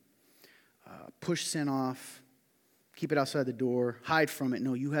only push sin off, keep it outside the door, hide from it.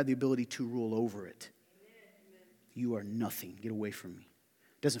 No, you have the ability to rule over it. Amen. You are nothing. Get away from me.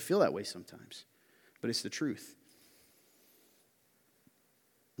 It doesn't feel that way sometimes, but it's the truth.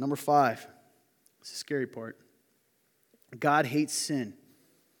 Number 5, it's the scary part. God hates sin.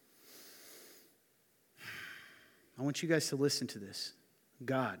 I want you guys to listen to this.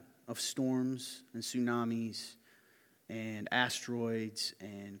 God of storms and tsunamis and asteroids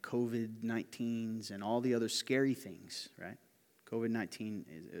and COVID-19s and all the other scary things, right? COVID-19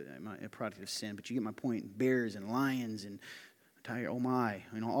 is a product of sin, but you get my point. Bears and lions and tiger, oh my,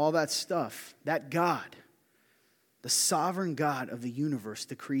 all that stuff. That God, the sovereign God of the universe,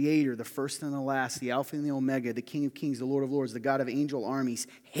 the creator, the first and the last, the Alpha and the Omega, the King of kings, the Lord of lords, the God of angel armies,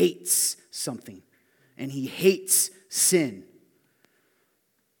 hates something. And he hates sin.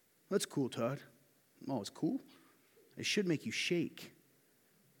 That's cool, Todd. Oh, it's cool? It should make you shake.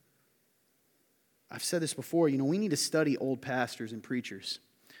 I've said this before, we need to study old pastors and preachers.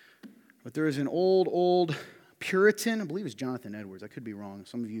 But there is an old Puritan, I believe it's Jonathan Edwards, I could be wrong,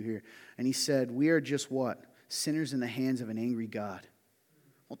 some of you here, and he said, we are just what? Sinners in the hands of an angry God.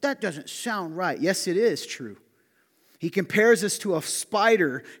 Well, that doesn't sound right. Yes, it is true. He compares us to a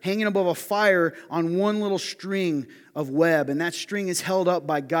spider hanging above a fire on one little string of web, and that string is held up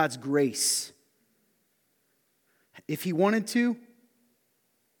by God's grace. If he wanted to,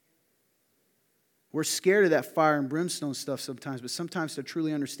 we're scared of that fire and brimstone stuff sometimes, but sometimes to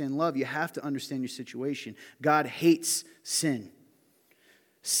truly understand love, you have to understand your situation. God hates sin.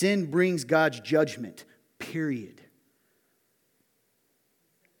 Sin brings God's judgment, period.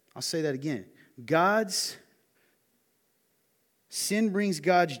 I'll say that again. Sin brings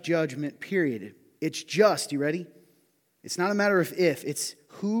God's judgment, period. It's just, you ready? It's not a matter of if, it's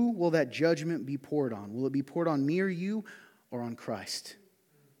who will that judgment be poured on? Will it be poured on me or you, or on Christ?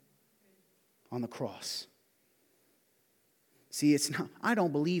 On the cross. See, it's not, I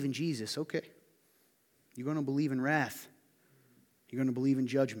don't believe in Jesus. Okay. You're going to believe in wrath. You're going to believe in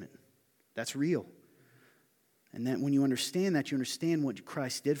judgment. That's real. And then when you understand that, you understand what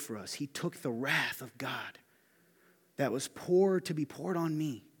Christ did for us. He took the wrath of God that was to be poured on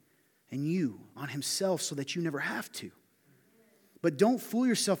me and you, on himself, so that you never have to. But don't fool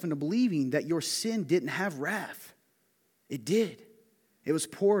yourself into believing that your sin didn't have wrath. It did. It was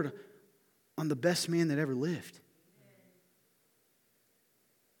poured on the best man that ever lived.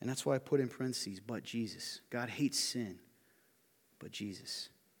 And that's why I put in parentheses, but Jesus. God hates sin, but Jesus.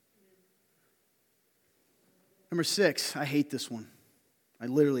 Number 6, I hate this one. I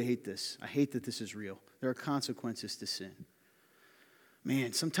literally hate this. I hate that this is real. There are consequences to sin.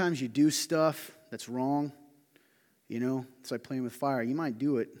 Man, sometimes you do stuff that's wrong. You know, it's like playing with fire. You might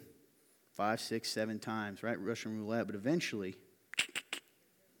do it 5, 6, 7 times, right? Russian roulette, but eventually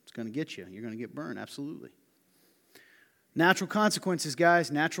it's going to get you. You're going to get burned, absolutely. Natural consequences,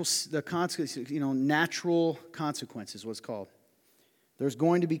 guys. Natural consequences, what's called. There's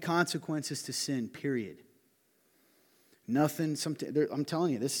going to be consequences to sin, period. Nothing. I'm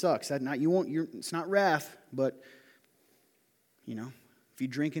telling you, this sucks. It's not wrath, but if you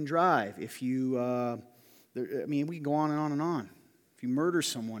drink and drive, if you, we can go on and on and on. If you murder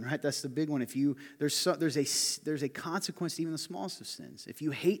someone, right? That's the big one. If you there's a consequence to even the smallest of sins. If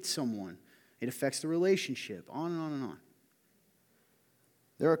you hate someone, it affects the relationship. On and on and on.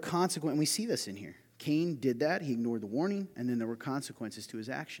 There are consequences, and we see this in here. Cain did that. He ignored the warning, and then there were consequences to his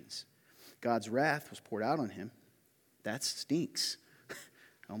actions. God's wrath was poured out on him. That stinks. I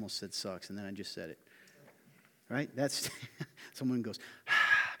almost said sucks, and then I just said it. Right? That's someone goes,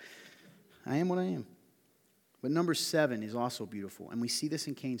 I am what I am. But number 7 is also beautiful, and we see this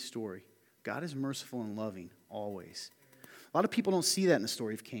in Cain's story. God is merciful and loving, always. A lot of people don't see that in the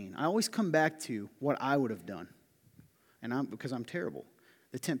story of Cain. I always come back to what I would have done, because I'm terrible.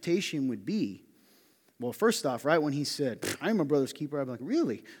 The temptation would be, well, first off, right, when he said, I'm my brother's keeper, I'd be like,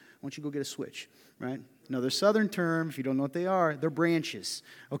 really? Why don't you go get a switch, right? Another southern term, if you don't know what they are, they're branches,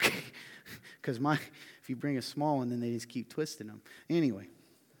 okay? Because if you bring a small one, then they just keep twisting them. Anyway,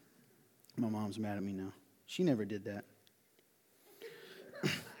 my mom's mad at me now. She never did that.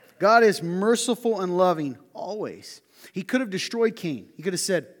 God is merciful and loving, always. He could have destroyed Cain. He could have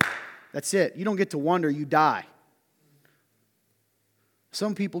said, that's it. You don't get to wonder, you die.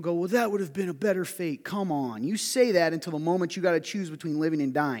 Some people go, well, that would have been a better fate. Come on. You say that until the moment you got to choose between living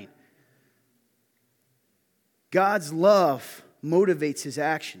and dying. God's love motivates his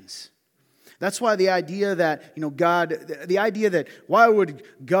actions. That's why the idea that, why would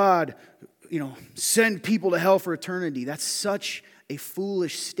God, send people to hell for eternity? That's such a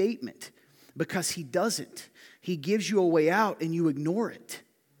foolish statement because he doesn't. He gives you a way out and you ignore it.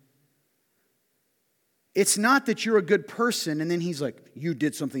 It's not that you're a good person and then he's like, you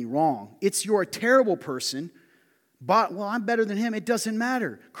did something wrong. It's you're a terrible person, but, well, I'm better than him. It doesn't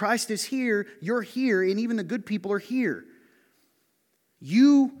matter. Christ is here, you're here, and even the good people are here.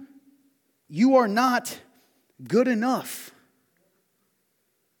 You are not good enough.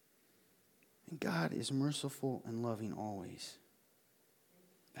 And God is merciful and loving always.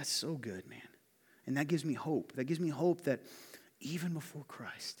 That's so good, man. And that gives me hope. That gives me hope that even before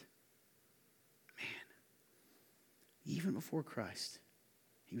Christ, even before Christ,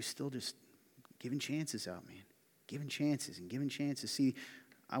 he was still just giving chances out, man. Giving chances and giving chances. See,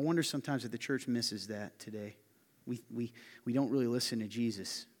 I wonder sometimes if the church misses that today. We don't really listen to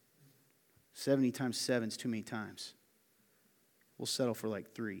Jesus. 70 times 7 is too many times. We'll settle for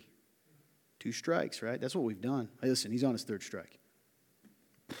like 3. 2 strikes, right? That's what we've done. Hey, listen, he's on his 3rd strike.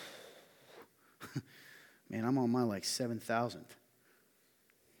 Man, I'm on my 7,000th.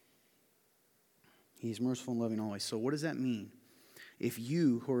 He's merciful and loving always. So what does that mean? If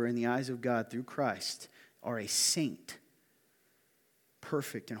you, who are in the eyes of God through Christ, are a saint,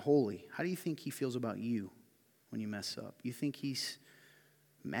 perfect and holy, how do you think he feels about you when you mess up? You think he's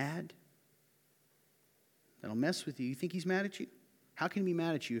mad? That'll mess with you. You think he's mad at you? How can he be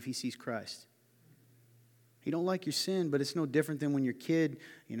mad at you if he sees Christ? He don't like your sin, but it's no different than when your kid,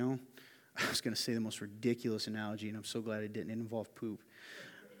 I was going to say the most ridiculous analogy, and I'm so glad it didn't. It involved poop.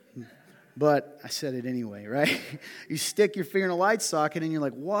 But I said it anyway, right? You stick your finger in a light socket and you're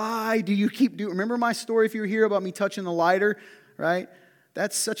like, why do you keep doing? Remember my story if you were here about me touching the lighter, right?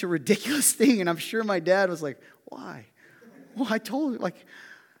 That's such a ridiculous thing. And I'm sure my dad was like, why? Well, I told you,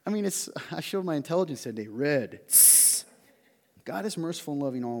 I showed my intelligence that day. Red. God is merciful and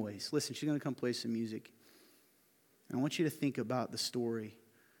loving always. Listen, she's going to come play some music. And I want you to think about the story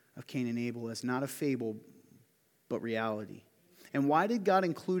of Cain and Abel as not a fable, but reality. And why did God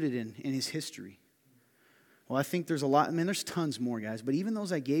include it in his history? Well, I think there's a lot. I mean, there's tons more, guys. But even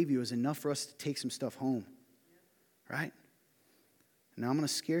those I gave you is enough for us to take some stuff home. Right? Now I'm going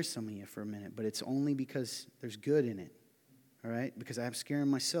to scare some of you for a minute, but it's only because there's good in it. All right? Because I'm scaring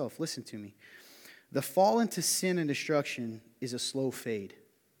myself. Listen to me. The fall into sin and destruction is a slow fade.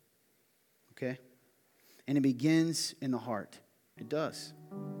 Okay? And it begins in the heart. It does.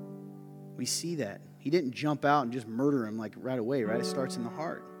 We see that. He didn't jump out and just murder him like right away, right? It starts in the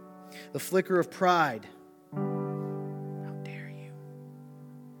heart. The flicker of pride. How dare you?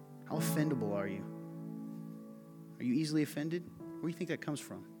 How offendable are you? Are you easily offended? Where do you think that comes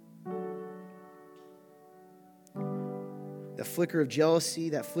from? That flicker of jealousy,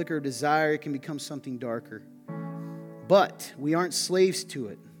 that flicker of desire, it can become something darker. But we aren't slaves to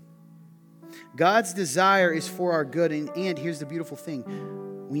it. God's desire is for our good, and here's the beautiful thing.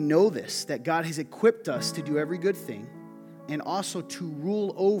 We know this, that God has equipped us to do every good thing and also to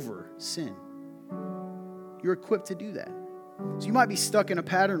rule over sin. You're equipped to do that. So you might be stuck in a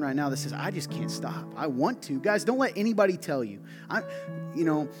pattern right now that says, I just can't stop. I want to. Guys, don't let anybody tell you.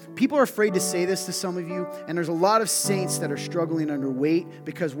 People are afraid to say this to some of you, and there's a lot of saints that are struggling under weight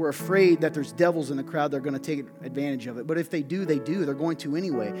because we're afraid that there's devils in the crowd that are going to take advantage of it. But if they do, they do. They're going to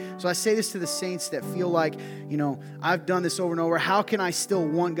anyway. So I say this to the saints that feel like, I've done this over and over. How can I still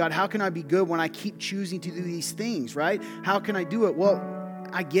want God? How can I be good when I keep choosing to do these things, right? How can I do it? Well,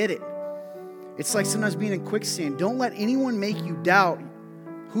 I get it. It's like sometimes being in quicksand. Don't let anyone make you doubt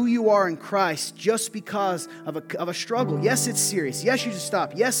who you are in Christ just because of a struggle. Yes, it's serious. Yes, you should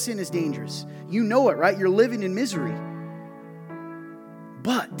stop. Yes, sin is dangerous. You know it, right? You're living in misery.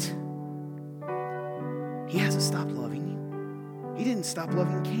 But He hasn't stopped loving you. He didn't stop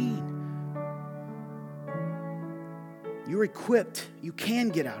loving Cain. You're equipped. You can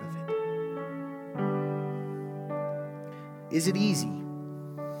get out of it. Is it easy?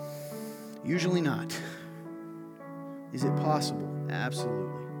 Usually not. Is it possible?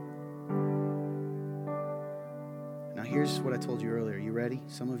 Absolutely. Now here's what I told you earlier. You ready?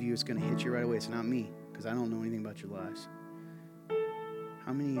 Some of you, it's going to hit you right away. It's not me, because I don't know anything about your lives.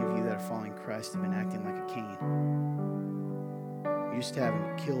 How many of you that are following Christ have been acting like a Cain? You just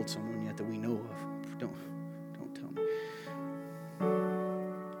haven't killed someone yet that we know of. Don't tell me.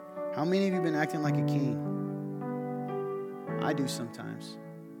 How many of you have been acting like a Cain? I do sometimes.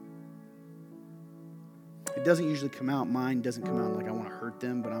 It doesn't usually come out. Mine doesn't come out like I want to hurt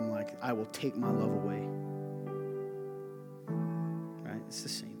them, but I'm like, I will take my love away. Right? It's the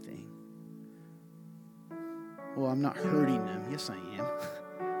same thing. Well, I'm not hurting them. Yes, I am.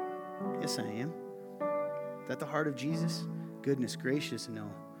 Yes, I am. Is that the heart of Jesus? Goodness gracious,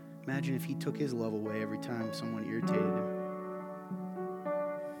 no. Imagine if He took His love away every time someone irritated Him.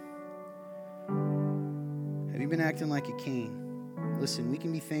 Have you been acting like a Cain? Listen, we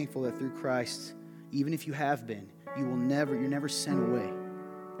can be thankful that through Christ, even if you have been, you're never sent away.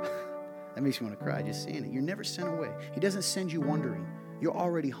 That makes me want to cry just saying it. You're never sent away. He doesn't send you wandering. You're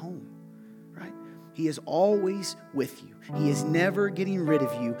already home, right? He is always with you. He is never getting rid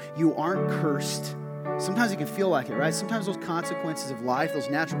of you. You aren't cursed. Sometimes it can feel like it, right? Sometimes those consequences of life, those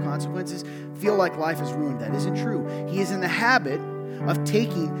natural consequences, feel like life is ruined. That isn't true. He is in the habit of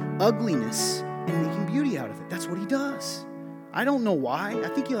taking ugliness and making beauty out of it. That's what He does. I don't know why. I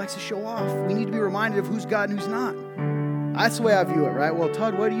think He likes to show off. We need to be reminded of who's God and who's not. That's the way I view it, right? Well,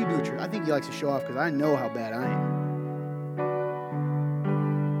 Todd, what do you do at church? I think He likes to show off because I know how bad I am.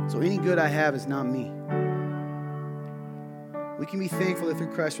 So any good I have is not me. We can be thankful that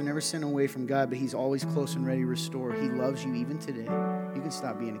through Christ we're never sent away from God, but He's always close and ready to restore. He loves you even today. You can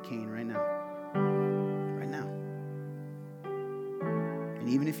stop being a Cain right now. Right now. And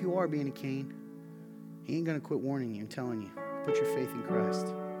even if you are being a Cain, He ain't going to quit warning you and telling you. Put your faith in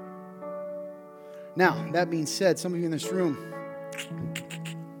Christ. Now, that being said, some of you in this room,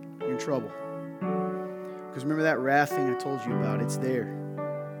 you're in trouble. Because remember that wrath thing I told you about? It's there.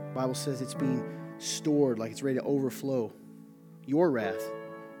 The Bible says it's being stored, like it's ready to overflow. Your wrath.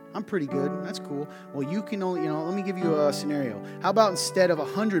 I'm pretty good. That's cool. Well, you can only, let me give you a scenario. How about instead of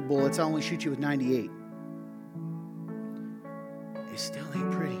 100 bullets, I only shoot you with 98? It still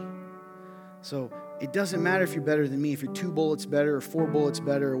ain't pretty. So, it doesn't matter if you're better than me, if you're 2 bullets better or 4 bullets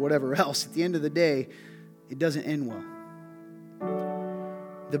better or whatever else. At the end of the day, it doesn't end well.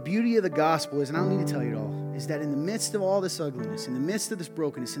 The beauty of the gospel is, and I don't need to tell you it all, is that in the midst of all this ugliness, in the midst of this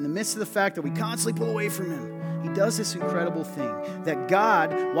brokenness, in the midst of the fact that we constantly pull away from Him, He does this incredible thing. That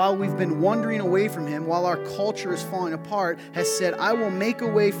God, while we've been wandering away from Him, while our culture is falling apart, has said, I will make a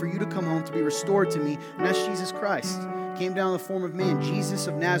way for you to come home to be restored to me, and that's Jesus Christ. came down in the form of man. Jesus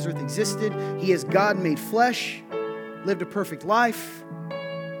of Nazareth existed. He is God made flesh, lived a perfect life.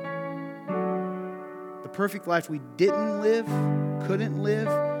 The perfect life we didn't live, couldn't live,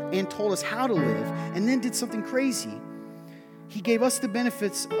 and told us how to live, and then did something crazy. He gave us the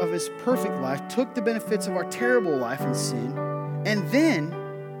benefits of his perfect life, took the benefits of our terrible life in sin, and then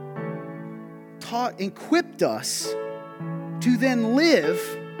equipped us to then live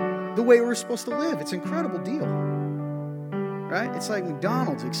the way we're supposed to live. It's an incredible deal, right? It's like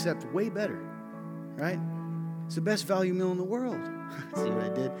McDonald's, except way better, right? It's the best value meal in the world. See what I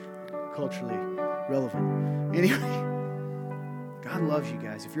did? Culturally relevant. Anyway, God loves you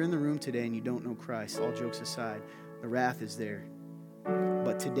guys. If you're in the room today and you don't know Christ, all jokes aside, the wrath is there.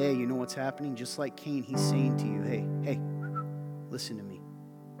 But today, you know what's happening? Just like Cain, he's saying to you, hey, listen to me.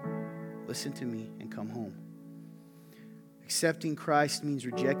 Listen to me and come home. Accepting Christ means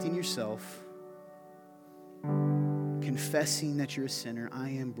rejecting yourself, confessing that you're a sinner. I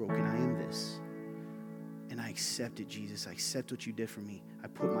am broken. I am this. And I accept it, Jesus. I accept what you did for me. I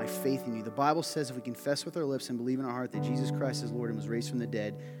put my faith in you. The Bible says if we confess with our lips and believe in our heart that Jesus Christ is Lord and was raised from the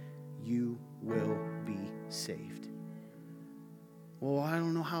dead, you will be saved. Well, I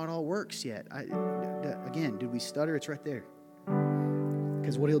don't know how it all works yet. Again, did we stutter? It's right there.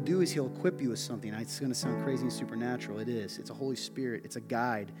 Because what he'll do is he'll equip you with something. It's going to sound crazy and supernatural. It is. It's a Holy Spirit. It's a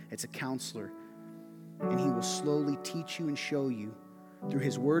guide. It's a counselor. And he will slowly teach you and show you through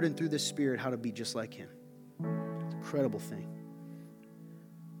his word and through the Spirit how to be just like him. It's an incredible thing.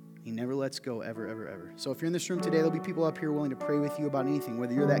 He never lets go, ever, ever, ever. So if you're in this room today, there'll be people up here willing to pray with you about anything,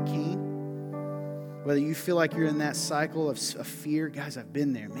 whether you're that Cain, whether you feel like you're in that cycle of fear. Guys, I've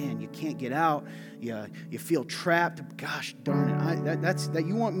been there. Man, you can't get out. You feel trapped. Gosh darn it. That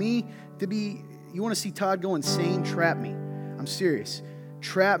you want me to be, you want to see Todd go insane? Trap me. I'm serious.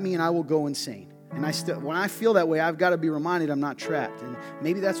 Trap me and I will go insane. And when I feel that way, I've got to be reminded I'm not trapped. And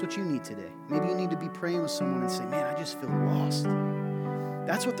maybe that's what you need today. Maybe you need to be praying with someone and say, man, I just feel lost.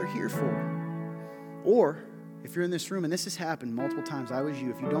 That's what they're here for. Or if you're in this room, and this has happened multiple times, I was you.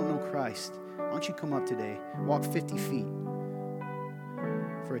 If you don't know Christ, why don't you come up today, walk 50 feet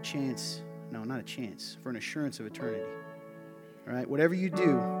for a chance. No, not a chance, for an assurance of eternity. All right, whatever you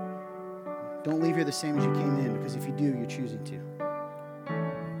do, don't leave here the same as you came in, because if you do, you're choosing to.